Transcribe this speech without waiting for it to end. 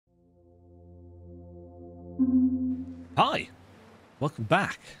Hi, welcome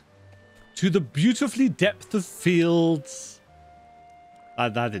back to the beautifully depth of fields.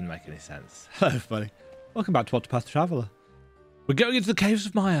 That didn't make any sense. Hello, everybody. Welcome back to Octopath Traveler. We're going into the caves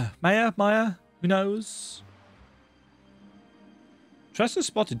of Maya. Maya, who knows? Tressa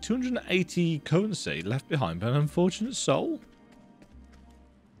spotted 280 currency left behind by an unfortunate soul.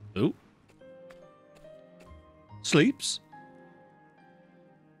 Ooh. Sleeps. ...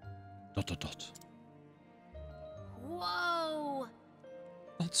 Whoa!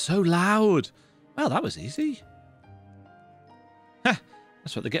 Not so loud. Well, that was easy. Heh,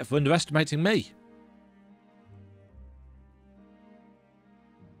 that's what they get for underestimating me.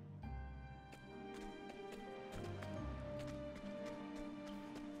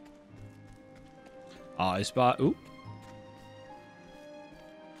 I spy. Ooh.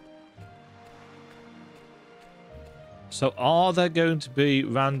 So are there going to be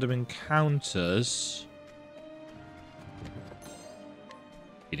random encounters?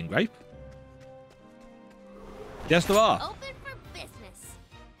 Eating grape? Yes, there are. Open for business.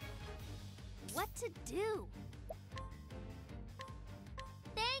 What to do?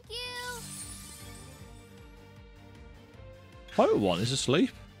 Thank you. Pirate 1 is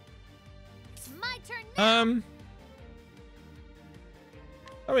asleep. It's my turn now.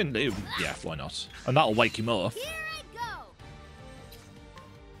 I mean, yeah, why not? And that'll wake him up. Here I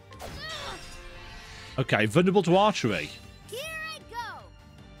go. Okay, vulnerable to archery. Here I go.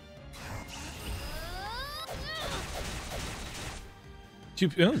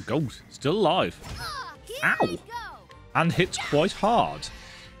 Oh, gold. Still alive. Here Ow. I go. And hits quite hard.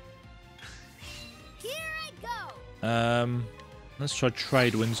 Here I go. Let's try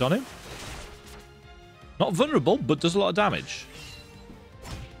trade winds on him. Not vulnerable, but does a lot of damage.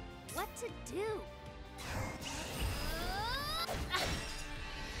 What to do?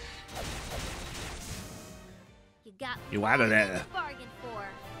 You got You out of more than there. you bargained for.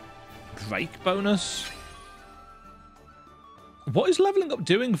 Drake bonus. What is leveling up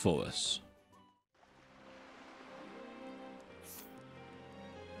doing for us?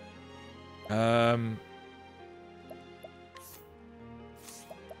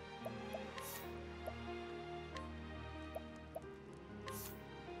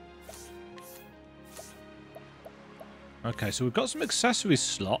 Okay, so we've got some accessory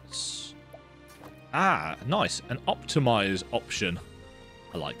slots. Ah, nice. An optimize option.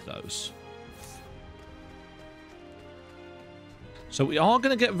 I like those. So we are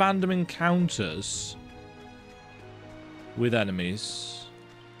going to get random encounters with enemies.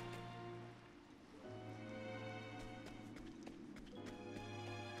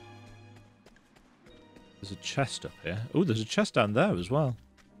 There's a chest up here. Oh, there's a chest down there as well.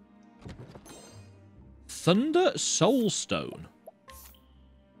 Thunder Soulstone.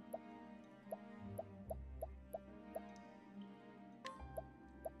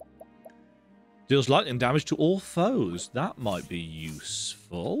 Deals lightning damage to all foes. That might be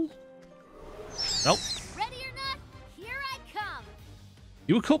useful. Nope. Ready or not, here I come.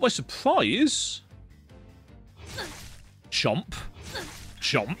 You were caught by surprise. Chomp.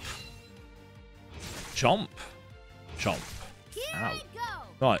 Chomp. Chomp. Chomp. Here Ow. I go.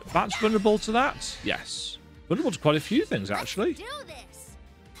 Right, Bat's vulnerable to that? Yes. Vulnerable to quite a few things, actually. Let's do this.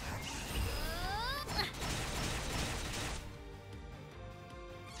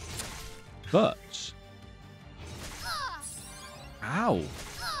 But... Ow.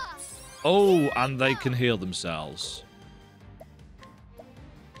 Oh, and they can heal themselves.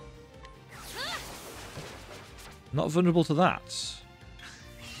 Not vulnerable to that.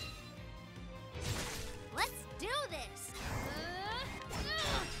 Let's do this.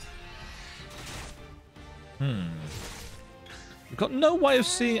 We've got no way of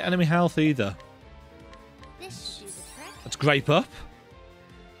seeing enemy health either. This should do the trick. Let's grape up.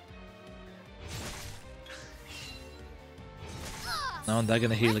 Now and they're going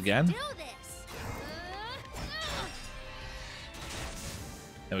to heal again. Do this.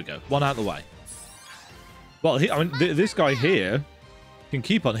 There we go. One out of the way. Well, I mean, this guy here can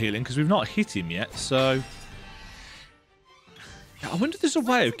keep on healing because we've not hit him yet, so... I wonder if there's a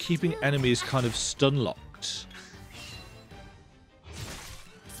way of keeping enemies kind of stun-locked. It's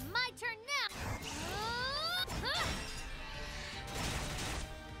my turn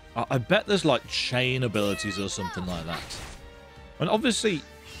now. I bet there's, like, chain abilities or something like that. And obviously,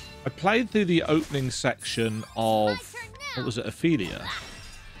 I played through the opening section of, what was it, Ophelia,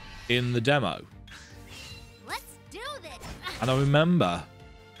 in the demo. Let's do this. And I remember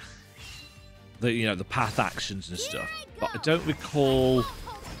the, you know, the path actions and stuff. But I don't recall,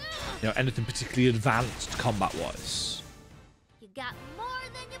 anything particularly advanced combat-wise. You got more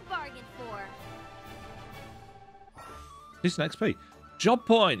than you bargained for. Decent XP. Job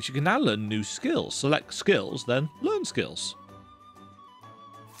points. You can now learn new skills. Select skills, then learn skills.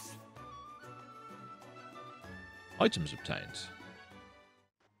 Items obtained.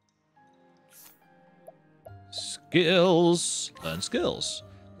 Skills. Learn skills.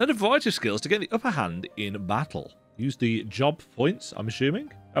 Learn a variety of skills to get the upper hand in battle. Use the job points, I'm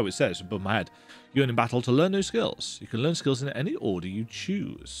assuming. Oh, it says above my head. You earn in battle to learn new skills. You can learn skills in any order you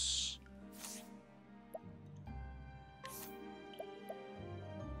choose.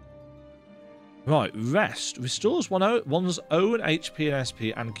 Right, rest. Restores one's own HP and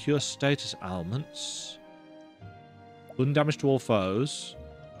SP and cure status ailments. Sudden damage to all foes.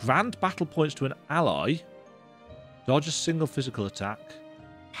 Grant battle points to an ally. Dodge a single physical attack.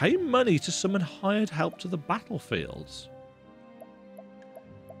 Pay money to summon hired help to the battlefield.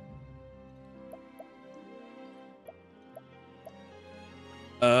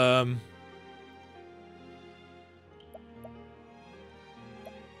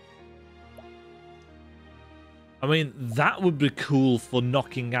 I mean, that would be cool for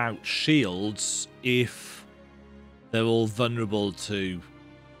knocking out shields if they're all vulnerable to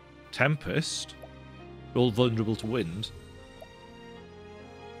Tempest. They're all vulnerable to wind.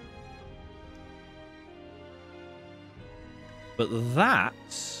 But that...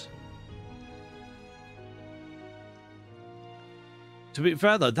 To be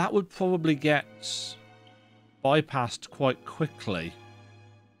fair, though, that would probably get bypassed quite quickly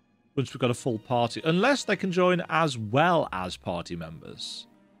once we've got a full party. Unless they can join as well as party members.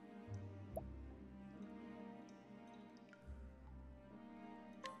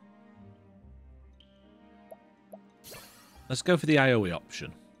 Let's go for the AoE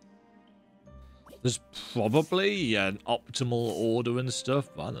option. There's probably an optimal order and stuff,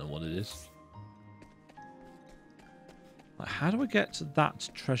 but I don't know what it is. How do I get to that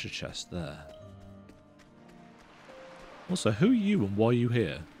treasure chest there? Also, who are you and why are you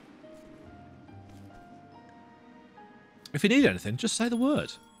here? If you need anything, just say the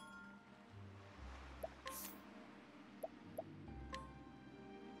word.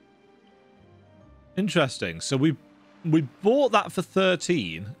 Interesting. So we bought that for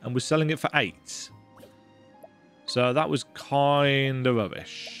 13 and we're selling it for 8. So that was kind of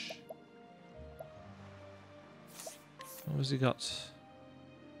rubbish. What has he got?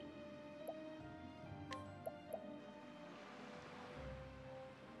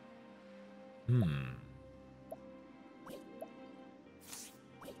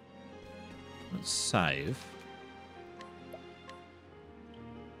 Let's save.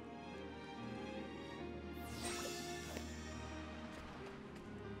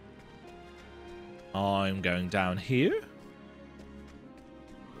 I'm going down here.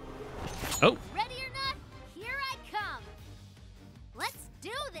 Oh. Ready or not, here I come. Let's do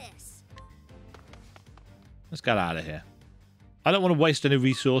this. Let's get out of here. I don't want to waste any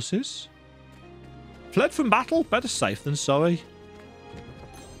resources. Fled from battle? Better safe than sorry.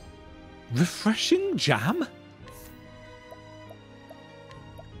 Refreshing jam?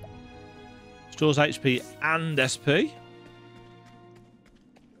 Stores HP and SP.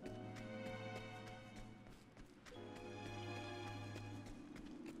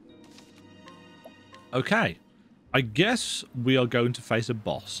 Okay. I guess we are going to face a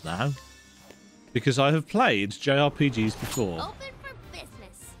boss now. Because I have played JRPGs before. Open for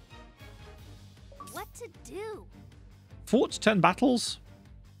business. What to do? Fought 10 battles.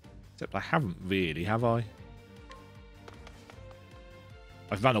 Except I haven't really, have I?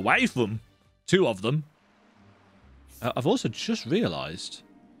 I've run away from 2 of them. I've also just realised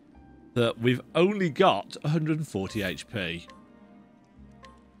that we've only got 140 HP.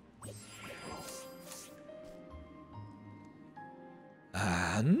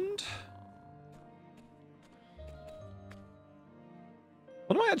 And...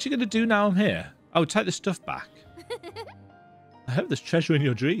 what am I actually going to do now I'm here? Oh, take the stuff back. I hope there's treasure in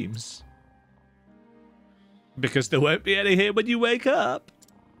your dreams. Because there won't be any here when you wake up.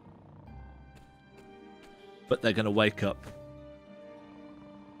 But they're going to wake up.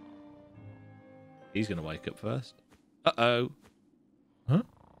 He's going to wake up first. Uh-oh. Huh?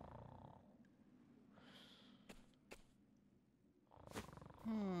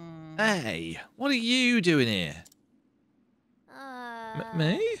 Hey, what are you doing here?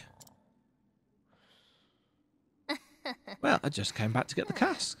 Me? Well, I just came back to get the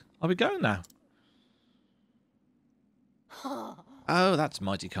cask. I'll be going now. Oh, that's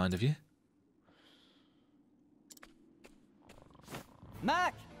mighty kind of you.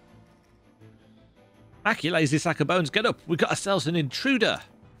 Mac! Mac, you lazy sack of bones, get up. We've got ourselves an intruder.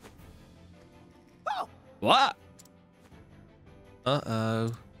 Oh! What?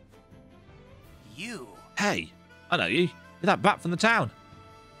 Uh-oh. You. Hey, I know you. You're that bat from the town.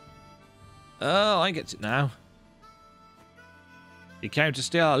 Oh, I get it now. You came to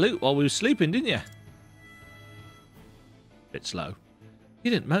steal our loot while we were sleeping, didn't you? Bit slow.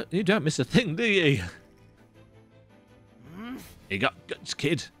 You don't miss a thing, do you? You got guts,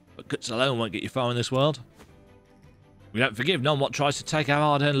 kid, but guts alone won't get you far in this world. We don't forgive none what tries to take our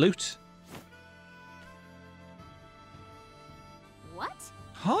hard-earned loot. What?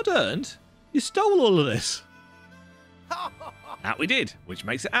 Hard-earned? You stole all of this. That we did, which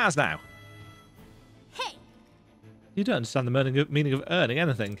makes it ours now. Hey! You don't understand the meaning of earning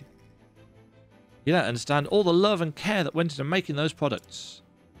anything. You don't understand all the love and care that went into making those products.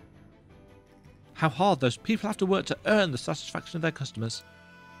 How hard those people have to work to earn the satisfaction of their customers.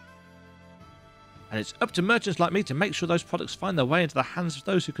 And it's up to merchants like me to make sure those products find their way into the hands of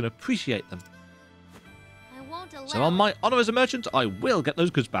those who can appreciate them. I won't allow So on my honour as a merchant, I will get those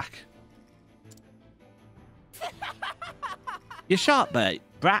goods back. You shark bait,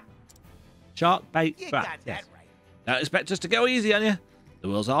 brat. Shark bait, brat. got Yes. that right. Don't expect us to go easy on you. The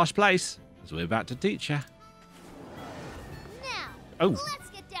world's a harsh place, as we're about to teach you. Now, Oh. let's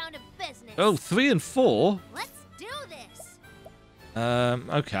get down to business. Oh, 3 and 4? Let's do this.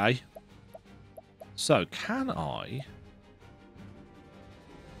 Okay. So, can I...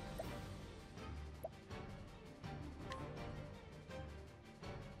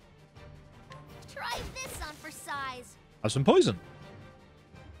 Try this on for size. have some poison?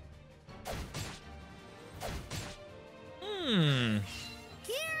 Here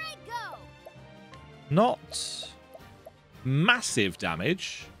I go. Not massive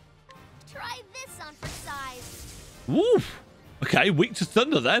damage. Try this on for size. Woof! Okay, weak to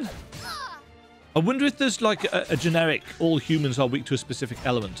thunder then. Ah, I wonder if there's like a generic, all humans are weak to a specific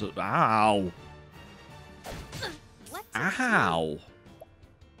element. Ow. what to Ow. do?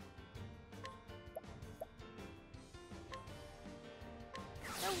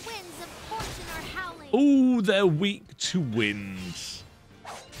 The winds of fortune are howling. Ooh, they're weak to winds.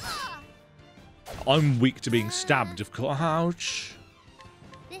 Ah, I'm weak to being stabbed, of course. Ouch.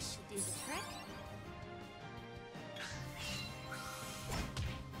 this should do the trick.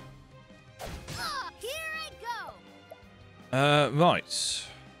 Ah, here I go. Right.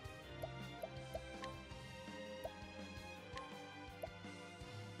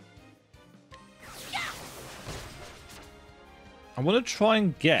 I want to try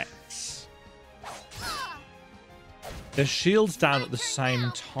and get Ah, their shields down at the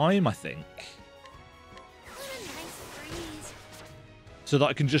same time, I think. what a nice breeze. So that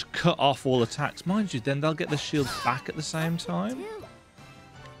I can just cut off all attacks. Mind you, then they'll get their shields back at the same time. Dude.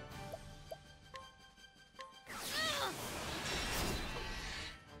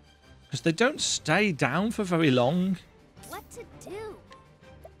 Because they don't stay down for very long. What to do?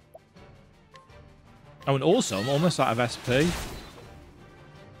 Oh, and also, I'm almost out of SP.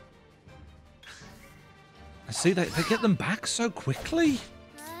 I see, they get them back so quickly.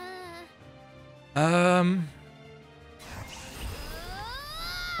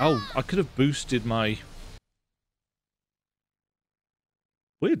 Oh, I could have boosted my...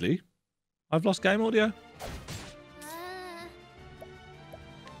 Weirdly, I've lost game audio.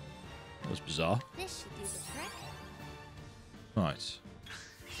 That was bizarre. This should do the trick. Right.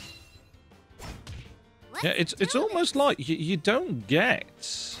 Let's Yeah, it's do almost this. like you don't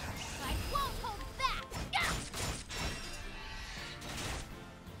get... I won't hold back. Yeah.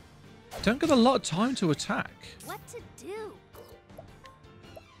 Don't get a lot of time to attack. What to do?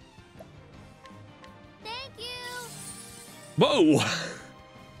 Thank you. Whoa!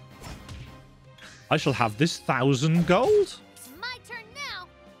 I shall have this 1,000 gold. It's my turn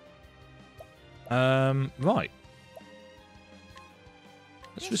now. Right.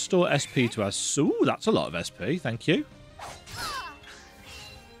 Let's restore SP to us. Ooh, that's a lot of SP. Thank you. Ah,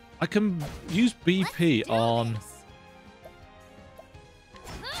 I can use BP let's do on... this.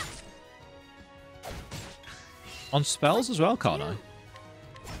 Ah, On spells as well, can't I? do?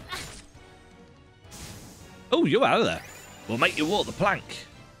 Oh, you're out of there. We'll make you walk the plank.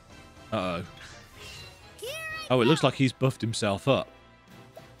 Uh-oh. Here I Oh, it looks like he's buffed himself up.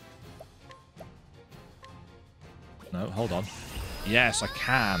 No, hold on. Yes, I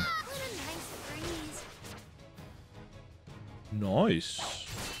can. What a nice breeze. Nice.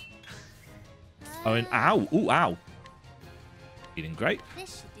 Oh, and ow. Ooh, ow. Eating great.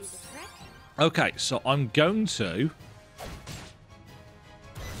 This should do the trick. Okay, so I'm going to...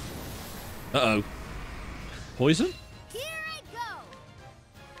 Uh-oh. Poison? Here I go.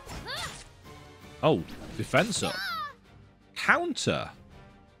 Ah, Oh, defense up. ah, Counter.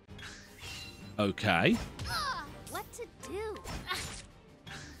 Okay. ah, what to do? Ah.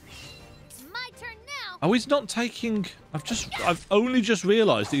 It's my turn now. Oh, he's not taking... I've only just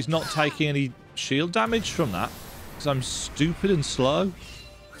realised that he's not taking any shield damage from that. Because I'm stupid and slow.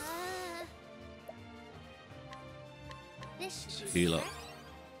 This should be Heal up.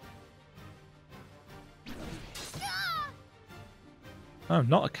 Oh,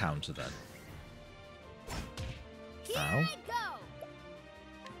 not a counter then. Here Ow. I go.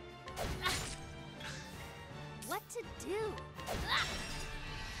 What to do?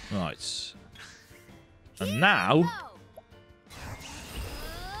 Right. Here And I now... go.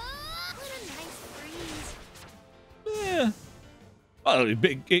 What a nice breeze. Yeah. Oh,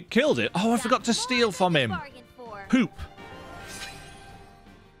 it killed it. Oh, I forgot to steal from him. Bargain for. Poop.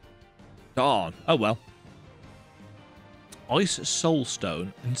 Darn. Oh, well. Ice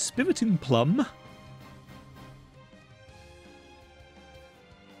Soulstone and Spiriting Plum.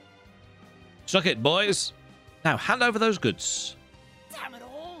 Suck it, boys. Now, hand over those goods. Damn it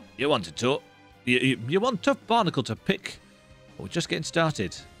all. You wanted to. You want Tough Barnacle to pick. We're just getting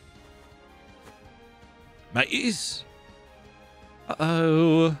started. Mateys.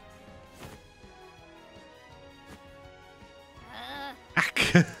 Uh-oh.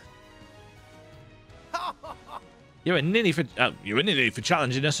 Ack. You're a ninny for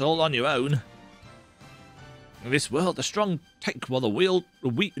challenging us all on your own. In this world, the strong take while the weak.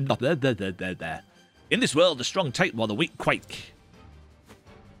 In this world, the strong take while the weak quake.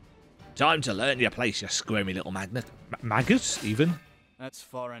 Time to learn your place, you squirmy little maggot, even. That's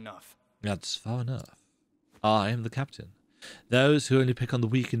far enough. That's far enough. I am the captain. Those who only pick on the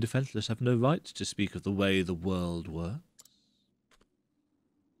weak and defenseless have no right to speak of the way the world works.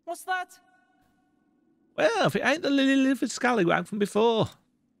 What's that? Well, if it ain't the lily-livered scallywag from before.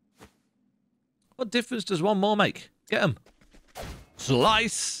 What difference does one more make? Get 'em.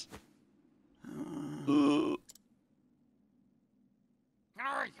 Slice!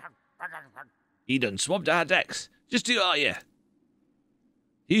 He done swabbed our decks. Just who are you?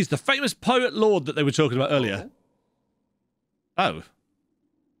 He's the famous pirate lord that they were talking about earlier. Oh.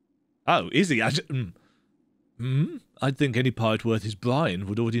 Oh, is he? I'd think any pirate worth his brine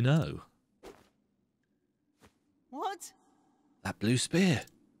would already know. What? That blue spear.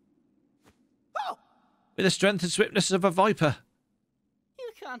 Oh! With the strength and swiftness of a viper.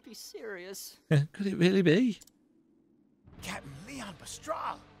 You can't be serious. Could it really be? Captain Leon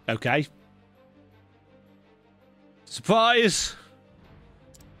Bastral. Okay. Surprise!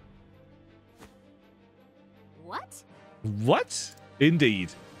 What? What?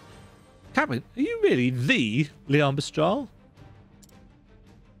 Indeed. Captain, are you really the Leon Bastral?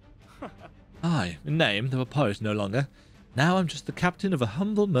 Aye, in name, though a pirate no longer. Now I'm just the captain of a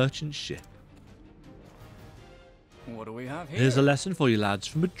humble merchant ship. What do we have here? Here's a lesson for you lads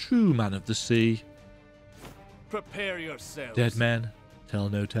from a true man of the sea. Prepare yourselves. Dead men tell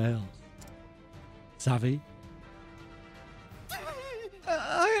no tales. Savvy?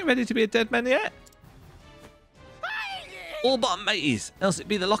 I ain't ready to be a dead man yet. All bottom mateys, else it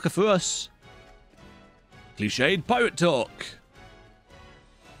be the locker for us. Cliched pirate talk.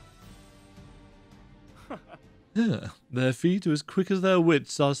 Their feet are as quick as their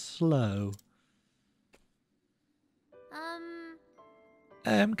wits are slow.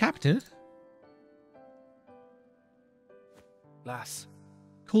 Captain? Lass.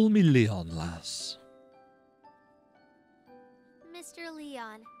 Call me Leon, lass. Mr.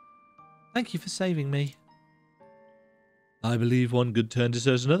 Leon. Thank you for saving me. I believe one good turn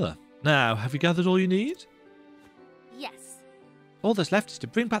deserves another. Now, have you gathered all you need? Yes. All that's left is to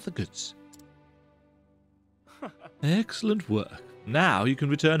bring back the goods. Excellent work. Now you can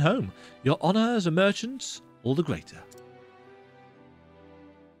return home. Your honour as a merchant, all the greater.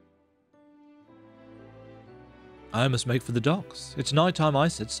 I must make for the docks. It's night time I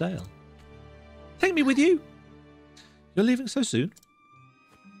set sail. Take me with you. You're leaving so soon?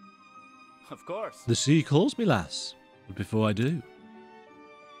 Of course. The sea calls me, lass. But before I do...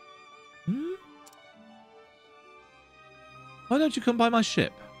 Why don't you come by my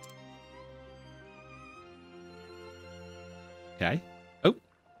ship? Okay. Oh.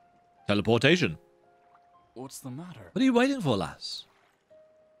 Teleportation. What's the matter? What are you waiting for, lass?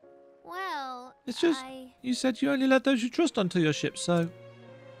 Well, It's just... You said you only let those you trust onto your ship, so...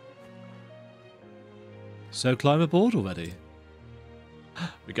 So climb aboard already.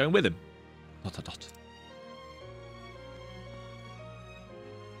 We're going with him. ... The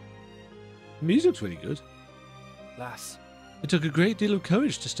music's really good. Lass. It took a great deal of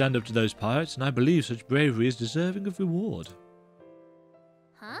courage to stand up to those pirates, and I believe such bravery is deserving of reward.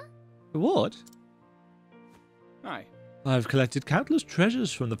 Huh? Reward? Aye. I've collected countless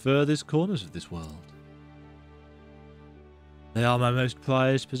treasures from the furthest corners of this world. They are my most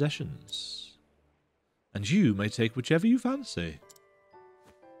prized possessions. and you may take whichever you fancy.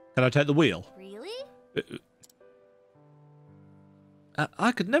 Can I take the wheel? Really?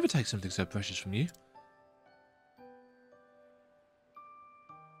 I could never take something so precious from you.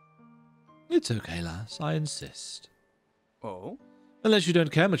 It's okay, lass. I insist. Oh? Unless you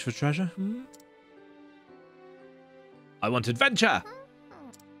don't care much for treasure. Hmm? I want adventure!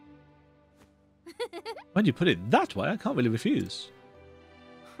 When you put it that way, I can't really refuse.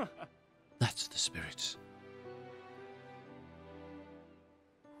 That's the spirit.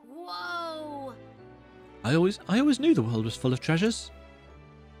 Whoa! I always knew the world was full of treasures.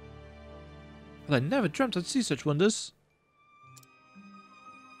 But I never dreamt I'd see such wonders.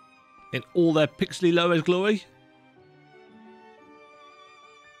 In all their pixely low-res glory.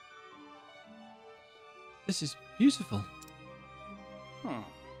 This is beautiful. Huh.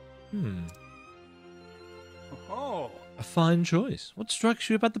 Oh. A fine choice. What strikes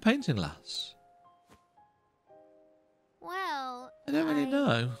you about the painting, lass? Well, I don't really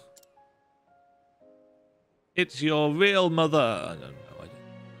know. It's your real mother. I don't know.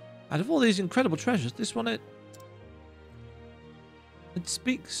 Out of all these incredible treasures, this one, it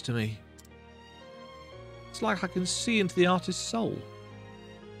speaks to me. It's like I can see into the artist's soul.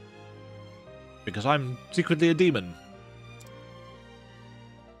 Because I'm secretly a demon.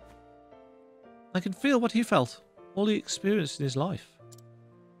 I can feel what he felt, all he experienced in his life.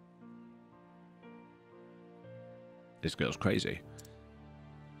 This girl's crazy.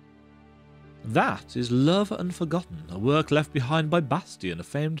 That is Love Unforgotten, a work left behind by Bastian, a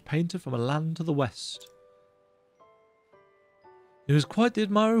famed painter from a land to the west. He was quite the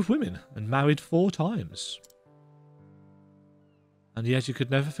admirer of women, and married 4 times. And yet he could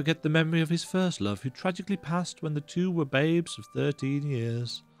never forget the memory of his first love, who tragically passed when the two were babes of 13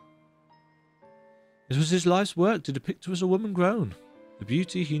 years. It was his life's work to depict her as a woman grown, the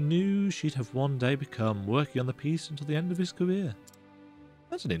beauty he knew she'd have one day become, working on the piece until the end of his career.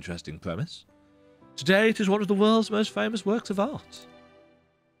 That's an interesting premise. Today it is one of the world's most famous works of art.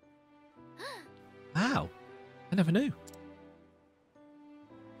 Wow, I never knew.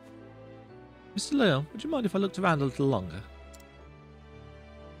 Mr. Leon, would you mind if I looked around a little longer?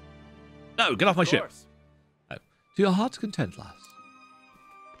 No, get off my ship. Oh, to your heart's content, lass. ...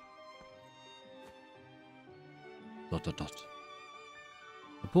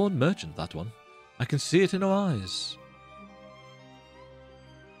 A born merchant, that one. I can see it in her eyes.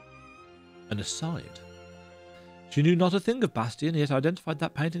 An aside. She knew not a thing of Bastian, yet identified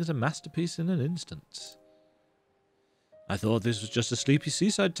that painting as a masterpiece in an instant. I thought this was just a sleepy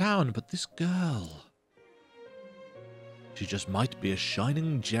seaside town, but this girl... She just might be a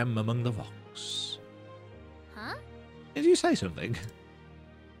shining gem among the rocks. Huh? Did you say something?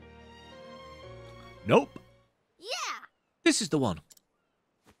 Nope. Yeah! This is the one.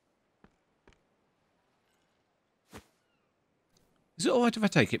 Is it alright if I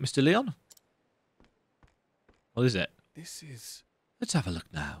take it, Mr. Leon? What is it? This is... Let's have a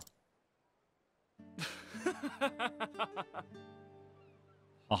look now.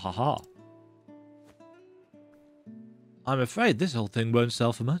 Ha ha ha. I'm afraid this whole thing won't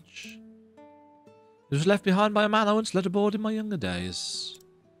sell for much. It was left behind by a man I once led aboard in my younger days.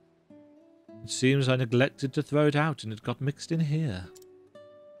 It seems I neglected to throw it out and it got mixed in here.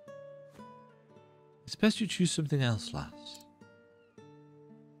 It's best you choose something else, lass.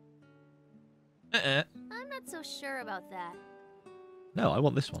 I'm not so sure about that. No, I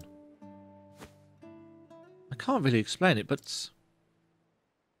want this one. I can't really explain it, but...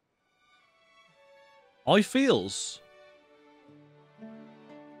 I feel...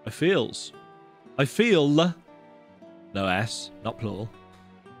 No S, not plural.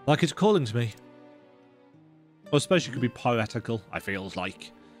 Like it's calling to me. Or I suppose you could be poetical. I feels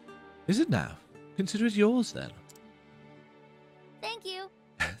like. Is it now? Consider it yours then. Thank you.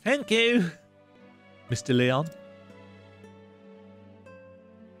 Thank you, Mr. Leon.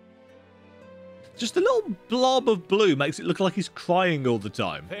 Just a little blob of blue makes it look like he's crying all the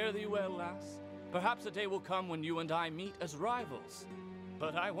time. Fare thee well, lass. Perhaps a day will come when you and I meet as rivals.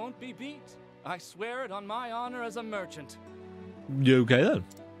 But I won't be beat. I swear it on my honor as a merchant. You okay then?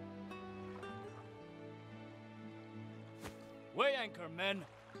 Weigh anchor, men.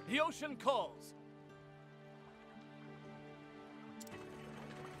 The ocean calls.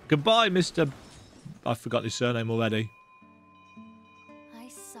 Goodbye, Mr. I've forgotten his surname already. I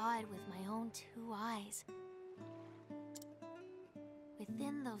saw it with my own 2 eyes.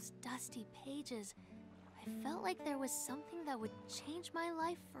 Within those dusty pages, I felt like there was something that would change my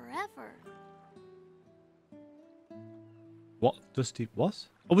life forever. What? Dusty was?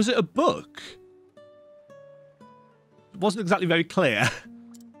 Or was it a book? It wasn't exactly very clear.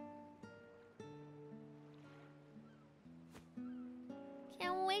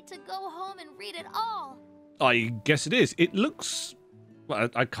 wait to go home and read it all. I guess it is. It looks... Well,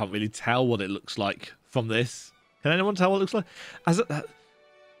 I can't really tell what it looks like from this. Can anyone tell what it looks like?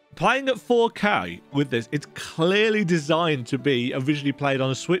 Playing at 4K with this, it's clearly designed to be originally played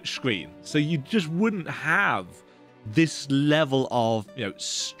on a Switch screen. So you just wouldn't have this level of,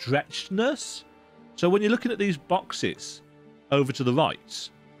 stretchedness. So when you're looking at these boxes over to the right,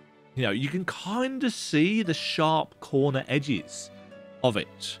 you can kind of see the sharp corner edges of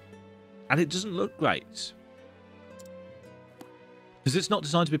it. And it doesn't look great. Because it's not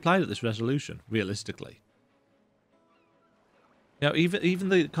designed to be played at this resolution, realistically. Even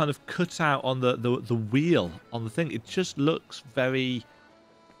the kind of cutout on the wheel on the thing, it just looks very,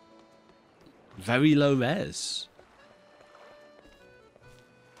 very low res.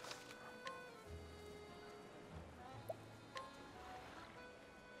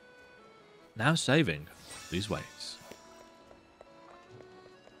 Now saving these ways.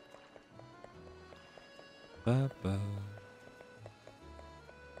 Ba-ba.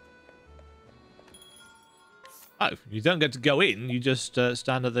 Oh, you don't get to go in, you just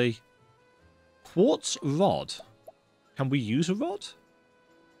stand at the quartz rod. Can we use a rod?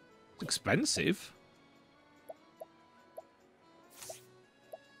 It's expensive.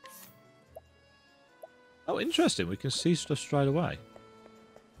 Oh, interesting. We can see stuff straight away.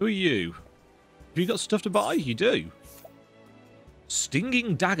 Who are you? Have you got stuff to buy? You do.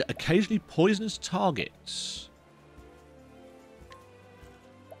 Stinging dagger, occasionally poisonous targets.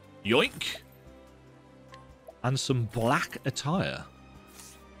 Yoink. And some black attire.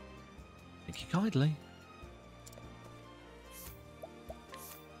 Thank you kindly.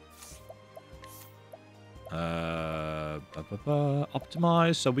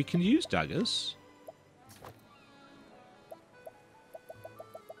 Optimize, so we can use daggers.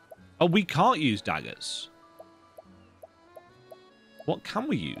 Oh, we can't use daggers. What can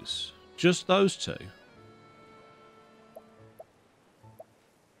we use? Just those two.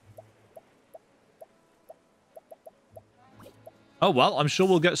 Oh, well, I'm sure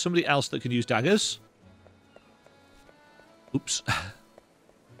we'll get somebody else that can use daggers. Oops.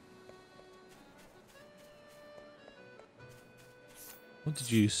 What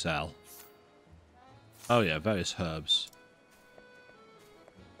did you sell? Oh, yeah, various herbs.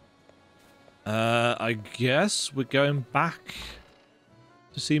 I guess we're going back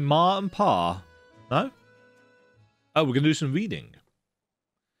to see Ma and Pa. No? Oh, we're going to do some reading.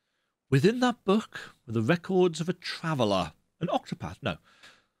 Within that book were the records of a traveller. An Octopath, no.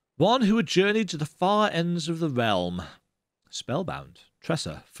 One who had journeyed to the far ends of the realm. Spellbound,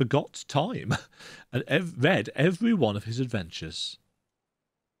 Tressa forgot time and read every one of his adventures.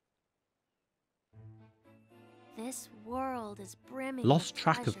 This world is brimming. Lost with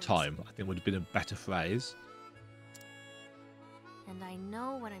track of treasures. time, I think would have been a better phrase. And I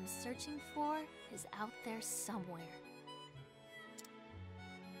know what I'm searching for is out there somewhere.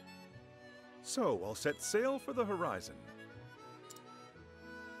 So I'll set sail for the horizon.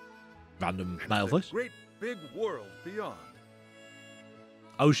 Random male The voice. great big world beyond.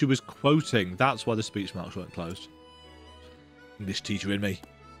 Oh, she was quoting. That's why the speech marks weren't closed. English teacher in me.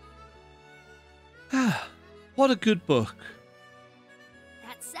 Ah, what a good book.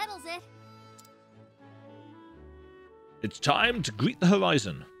 That settles it. It's time to greet the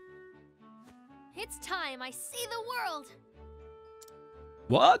horizon. It's time I see the world.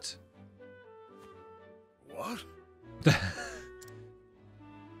 What? What?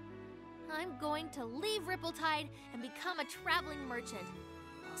 I'm going to leave Rippletide and become a traveling merchant.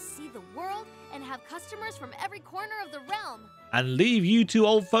 I'll see the world and have customers from every corner of the realm. And leave you two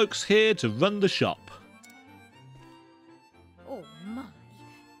old folks here to run the shop. Oh my.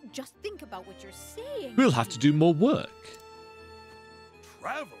 Just think about what you're saying. We'll have to do more work.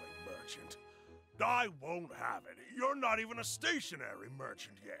 Traveling merchant? I won't have it. You're not even a stationary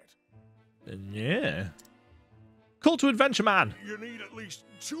merchant yet. Yeah. Call to adventure, man. You need at least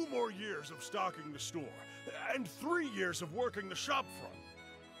 2 more years of stocking the store, and 3 years of working the shop front.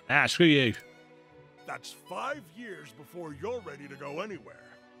 Ah, screw you. That's 5 years before you're ready to go anywhere.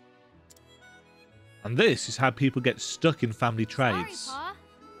 And this is how people get stuck in family Sorry, trades. Pa.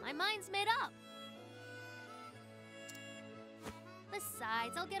 My mind's made up.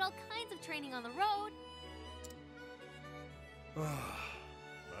 Besides, I'll get all kinds of training on the road.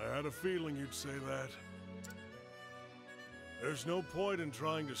 I had a feeling you'd say that. There's no point in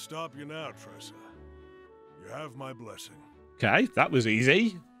trying to stop you now, Tressa. You have my blessing. Okay, that was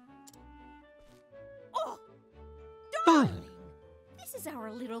easy. Oh, darling. This is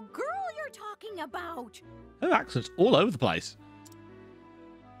our little girl you're talking about. Her accent's all over the place.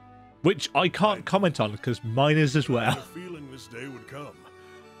 Which I can't comment on because mine is as I had well. a feeling this day would come.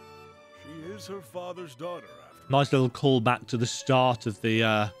 She is her father's daughter, after Nice little callback to the start of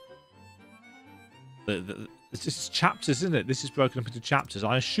the it's just chapters, isn't it? This is broken up into chapters.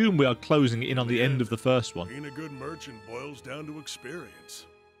 I assume we are closing in on the end of the first one. Being a good merchant boils down to experience.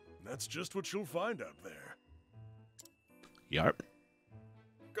 That's just what you'll find out there. Yarp.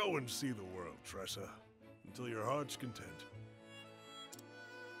 Go and see the world, Tressa, until your heart's content.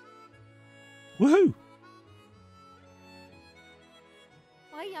 Woohoo!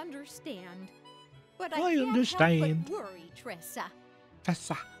 I understand. But I I can't understand. help but worry, Tressa.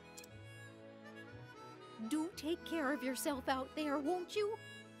 Tressa. Do take care of yourself out there, won't you?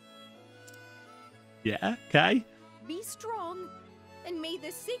 Yeah, okay. Be strong, and may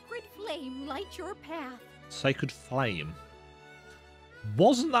the sacred flame light your path. Sacred Flame.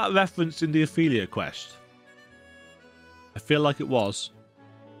 Wasn't that referenced in the Ophelia quest? I feel like it was.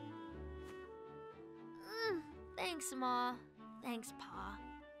 Thanks, Ma. Thanks, Pa.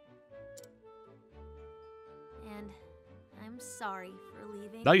 And I'm sorry for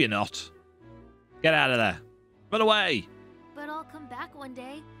leaving. No, you're not. Get out of there. Run away. But I'll come back one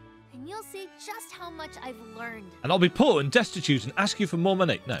day, and you'll see just how much I've learned. And I'll be poor and destitute and ask you for more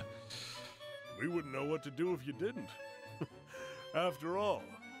money. No. We wouldn't know what to do if you didn't. After all,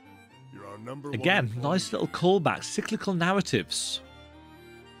 you're our number Again, one. nice little callback. Cyclical narratives.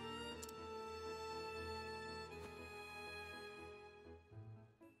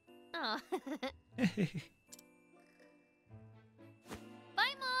 Oh.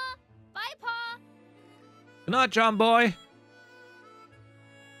 Bye, Ma. Bye, Pa. Good night, John boy.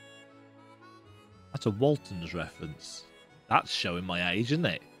 That's a Walton's reference. That's showing my age, isn't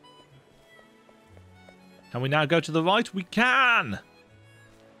it? Can we now go to the right? We can!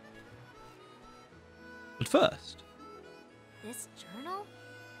 But first, This journal?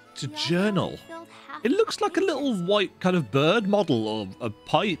 it's a The author journal. only filled half It looks the like a little pages. white kind of bird model or a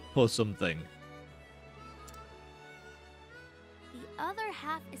pipe or something. The other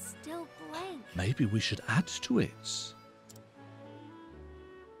half is still blank. Maybe we should add to it.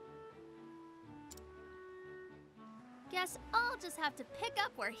 Guess I'll just have to pick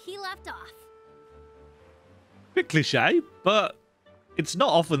up where he left off. Bit cliche, but it's not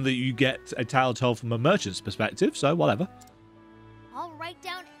often that you get a tale told from a merchant's perspective, so whatever. I'll write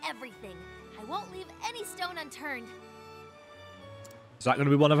down everything. I won't leave any stone unturned. Is that going to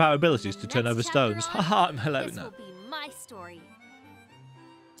be one of our abilities to turn Next over chapter stones? on, Haha, hello, This no. will be my story.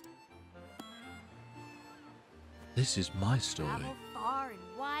 This is my story. Travel far and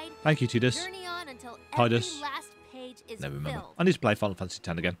wide. Thank you, Tidus. Journey on until Tidus. every last page is Never remember. filled. I need to play Final Fantasy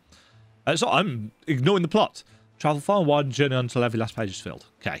X again. So I'm ignoring the plot. Travel far and wide and journey on until every last page is filled.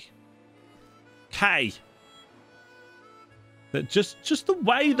 Okay. Okay. But just the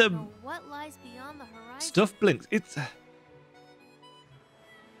way I the don't know what lies beyond the horizon. stuff blinks. It's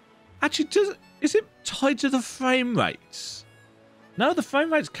actually is it tied to the frame rates? No, the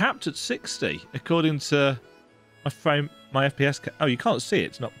frame rate's capped at 60 according to my FPS. Oh, you can't see it.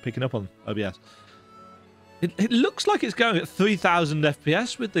 It's not picking up on OBS. It looks like it's going at 3000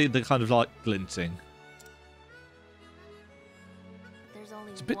 FPS with the kind of like glinting. There's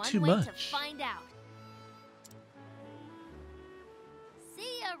only It's a bit one too way to much. find out.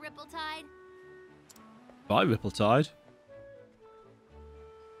 See ya, Ripple-Tide. Bye, Ripple-Tide.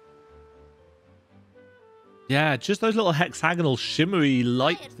 Yeah, just those little hexagonal shimmery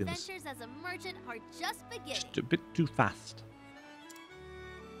light My things. adventures as a merchant are just beginning. Just a bit too fast.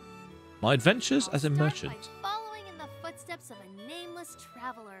 My adventures I'll as a start merchant. by following in the footsteps of a nameless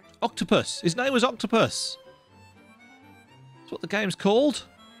traveler. Octopus. His name was Octopus. That's what the game's called.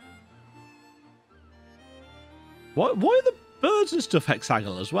 Why are the birds and stuff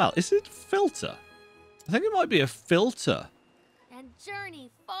hexagonal as well? Is it a filter? I think it might be a filter. And journey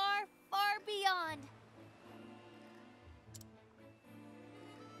far, far beyond.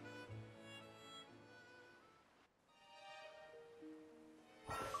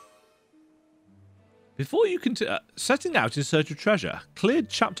 Before you continue, setting out in search of treasure, cleared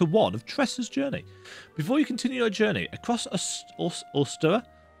chapter 1 of Tressa's journey. Before you continue your journey across Ulster,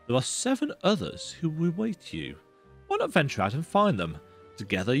 there are 7 others who will await you. Why not venture out and find them?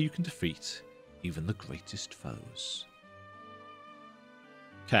 Together you can defeat even the greatest foes.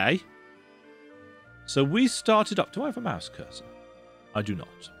 Okay. So we started up. Do I have a mouse cursor? I do not.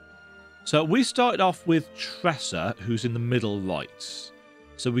 So we started off with Tressa, who's in the middle right.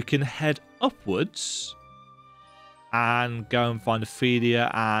 So we can head upwards and go and find Ophelia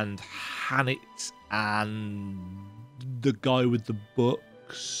and Hannit and the guy with the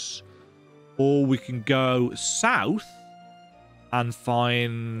books. Or we can go south and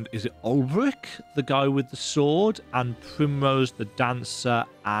find, is it Ulbrich, the guy with the sword, and Primrose the dancer,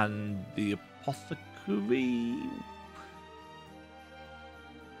 and the apothecary?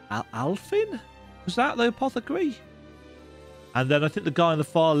 Alfin? Was that the apothecary? And then I think the guy on the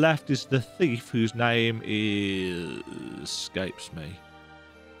far left is the thief, whose name escapes me.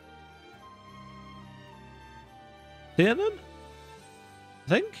 Tiernan? I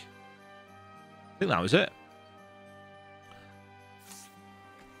think that was it.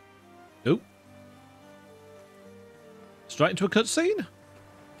 Oh. Straight into a cutscene?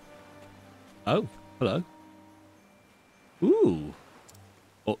 Oh, hello. Ooh.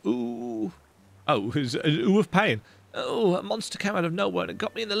 Oh, ooh. Oh, it's an ooh of pain. Oh, a monster came out of nowhere and it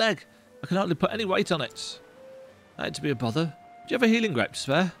got me in the leg. I can hardly put any weight on it. I hate to be a bother. Do you have a healing grape to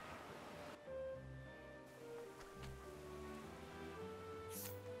spare?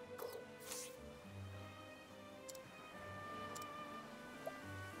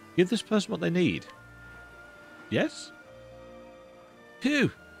 Give this person what they need. Yes? Phew.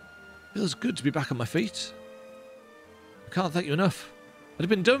 Feels good to be back on my feet. I can't thank you enough. I'd have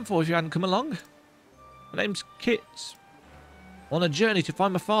been done for if you hadn't come along. My name's Kit. On a journey to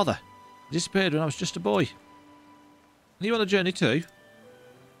find my father. He disappeared when I was just a boy. Are you on a journey too?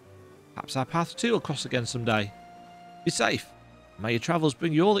 Perhaps our path too will cross again someday. Be safe. May your travels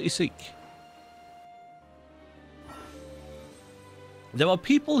bring you all that you seek. There are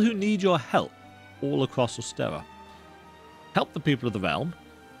people who need your help all across Ostera. Help the people of the realm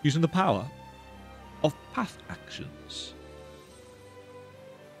using the power of path actions.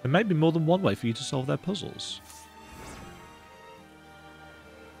 There may be more than one way for you to solve their puzzles.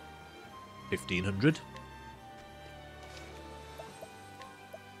 1500.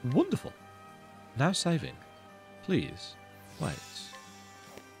 Wonderful. Now saving. Please wait.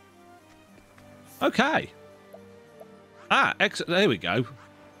 Okay. Ah, there we go.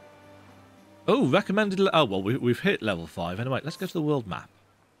 Oh, recommended. Oh, well, we've hit level 5. Anyway, let's go to the world map.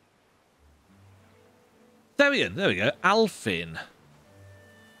 There we go. Alfin.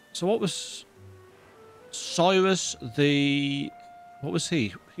 So what was Cyrus the... What was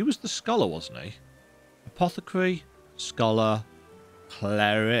he? He was the scholar, wasn't he? Apothecary, scholar,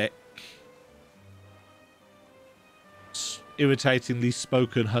 cleric, irritatingly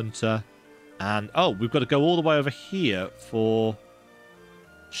spoken hunter, and... Oh, we've got to go all the way over here for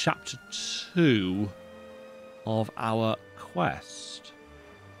chapter 2 of our quest.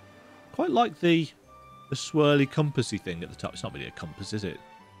 Quite like the swirly compassy thing at the top. It's not really a compass, is it?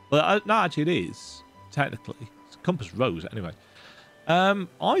 Well, no, actually it is, technically. It's a compass rose, anyway. I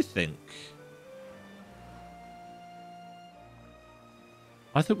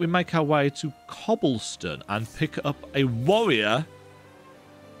think we make our way to Cobblestone and pick up a warrior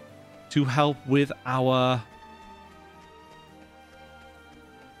to help with our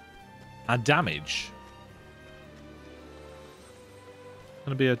damage. There's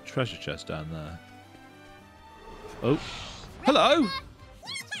going to be a treasure chest down there. Oh, hello!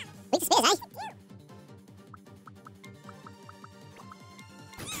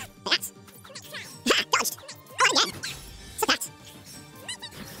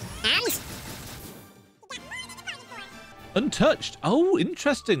 Untouched. Oh,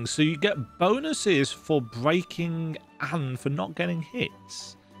 interesting. So you get bonuses for breaking and for not getting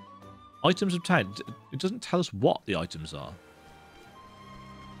hits. Items obtained. It doesn't tell us what the items are.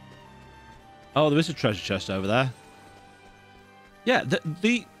 Oh, there is a treasure chest over there. Yeah,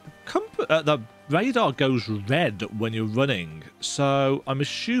 the radar goes red when you're running. So I'm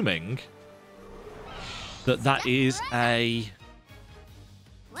assuming that is a...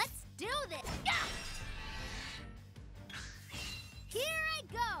 Let's do this. Here I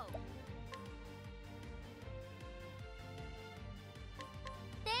go.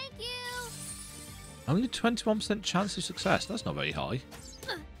 Thank you. Only 21% chance of success. That's not very high.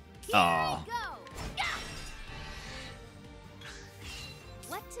 Here I go.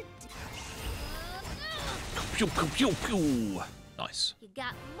 What to do? Pew, pew, pew, pew. Nice. You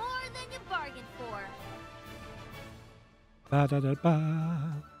got more than you bargained for. Ba, da, da,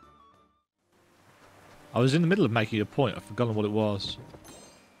 ba. I was in the middle of making a point. I've forgotten what it was.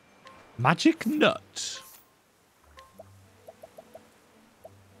 Magic nut.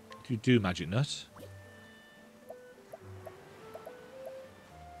 Do you do magic nut?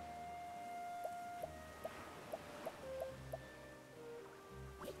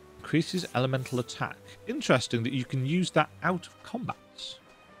 Increases elemental attack. Interesting that you can use that out of combat.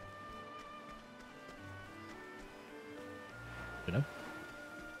 You know?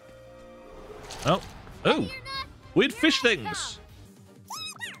 Oh. Oh! Weird fish things!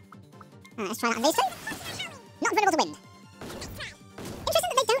 Let's try that on this one. Not vulnerable to wind.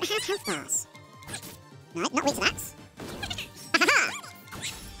 health bars. No, not weak to that. Ha!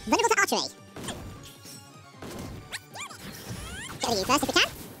 Vulnerable to archery. Get rid of you first if we can.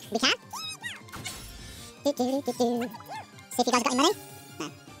 We can. See if you guys have got any money. No.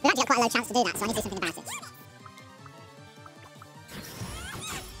 We've actually got quite a low chance to do that, so I need to do something about it.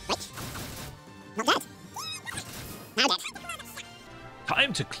 Wait. Not dead. Now dead.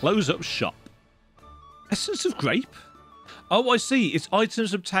 Time to close up shop. Essence of grape? Oh, I see. It's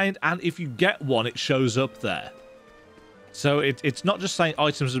items obtained, and if you get one, it shows up there. So it's not just saying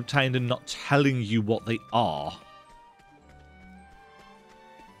items obtained and not telling you what they are.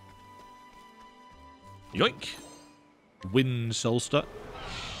 Yoink. Wind solster.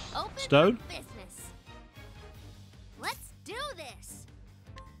 Open Stone. for business. Let's do this.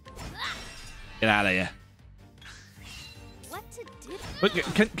 Get out of here. What to do? But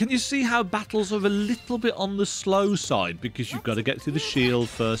can you see how battles are a little bit on the slow side? Because you've got to get through the shield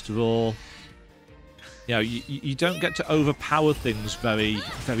first of all. You know, you don't get to overpower things very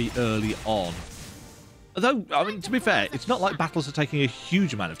early on. Although, I mean, to be fair, it's not like battles are taking a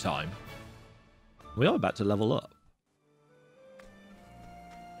huge amount of time. We are about to level up.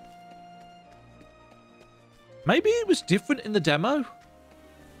 Maybe it was different in the demo?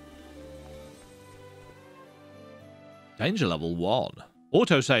 Danger level 1.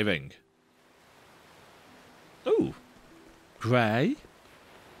 Auto-saving. Ooh. Grey.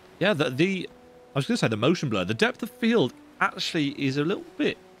 Yeah, I was going to say the motion blur. The depth of field actually is a little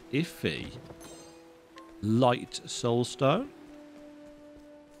bit iffy. Light soulstone.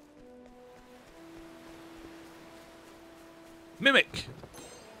 Mimic.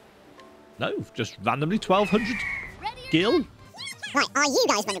 No, just randomly 1200 gil. Right, are you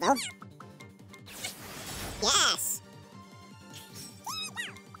guys vulnerable? Yes.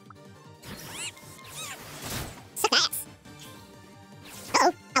 Suck that.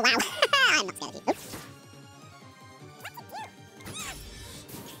 Uh-oh. Oh, wow. I'm not scared of you. Oh.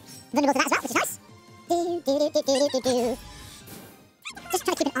 Vulnerable to that as well, which is nice. Do. Just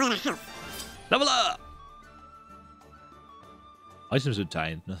try to keep an eye on our health. Level up. Items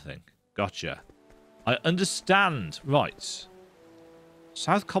obtained, nothing. Gotcha. I understand. Right.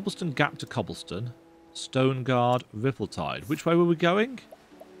 South Cobblestone Gap to Cobblestone. Stone Guard, Rippletide. Which way were we going?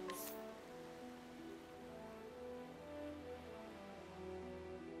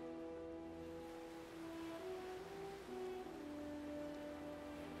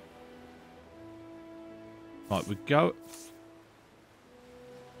 Right, we go...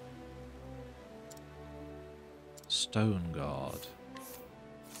 Stone Guard.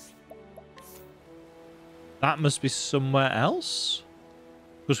 That must be somewhere else?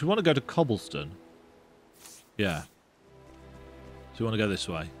 Because we want to go to Cobblestone. Yeah. So we want to go this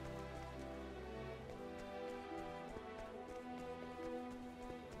way.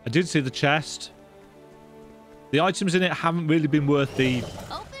 I did see the chest. The items in it haven't really been worth the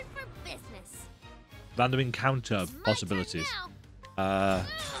Open for business. random encounter It's my possibilities. turn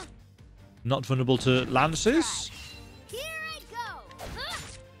Not vulnerable to lances. now. Here I go.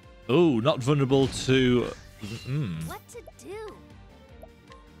 Oh, not vulnerable to... What to do?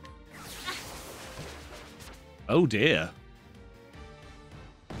 Oh dear.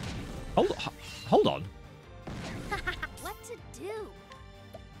 Hold on. What to do?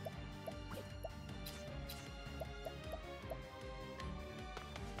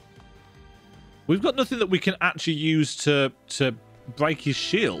 We've got nothing that we can actually use to break his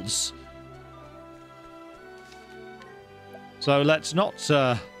shields. So let's not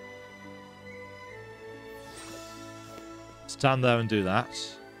stand there and do that.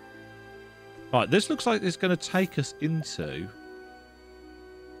 Right, this looks like it's going to take us into...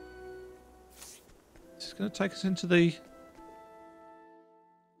 It's going to take us into the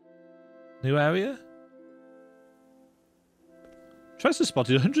new area. Tressa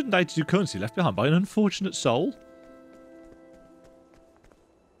spotted 182 currency left behind by an unfortunate soul.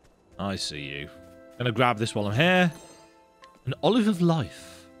 I see you. Gonna grab this while I'm here. An olive of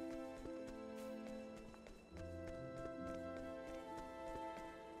life.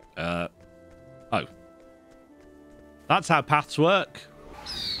 Oh. That's how paths work.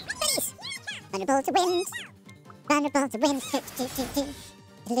 Please. Vulnerable to wind. Vulnerable to wind.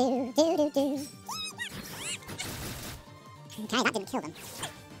 Do. Okay, that didn't kill them.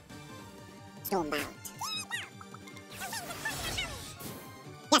 Stormbound.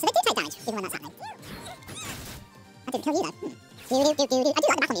 Yeah, so they do take damage, even when that's happening. That didn't kill you, though. I do like the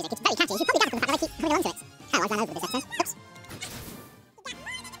background music. It's very catchy. You should probably dance on the fact that I keep coming onto it. Oh, I ran over this episode. Oops.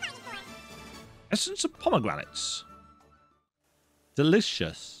 Essence of pomegranates.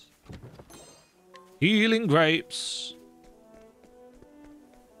 Delicious. Healing grapes.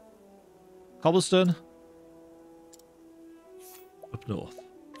 cobblestone. Up north.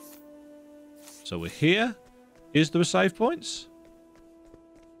 So we're here. Is there a save points?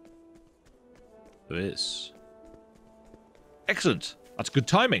 There is. Excellent. That's good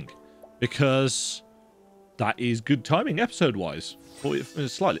timing. Because that is good timing episode-wise.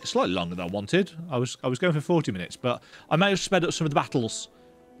 Slightly longer than I wanted. I was going for 40 minutes, but I may have sped up some of the battles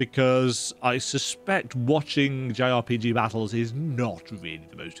because I suspect watching JRPG battles is not really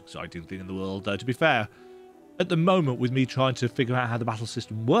the most exciting thing in the world, though, to be fair. At the moment, with me trying to figure out how the battle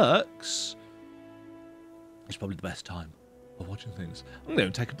system works, it's probably the best time for watching things. I'm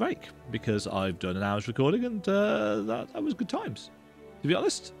going to take a break because I've done an hour's recording and that was good times. To be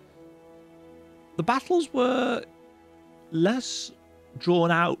honest, the battles were less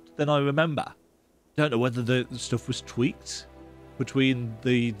drawn out than I remember. Don't know whether the stuff was tweaked between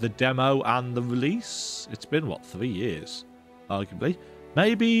the demo and the release. It's been, what, 3 years, arguably.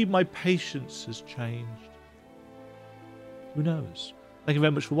 Maybe my patience has changed. Who knows? Thank you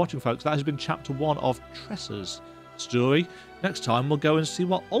very much for watching, folks. That has been Chapter 1 of Tressa's story. Next time, we'll go and see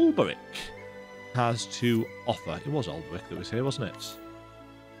what Ulbrich has to offer. It was Ulbrich that was here, wasn't it?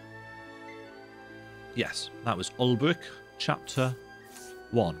 Yes, that was Ulbrich, Chapter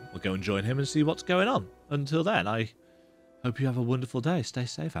 1. We'll go and join him and see what's going on. Until then, I hope you have a wonderful day. Stay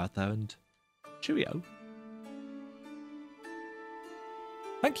safe out there, and cheerio.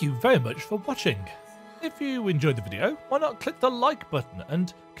 Thank you very much for watching. If you enjoyed the video, why not click the like button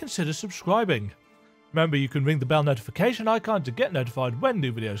and consider subscribing. Remember, you can ring the bell notification icon to get notified when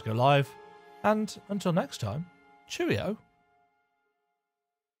new videos go live. And until next time, cheerio.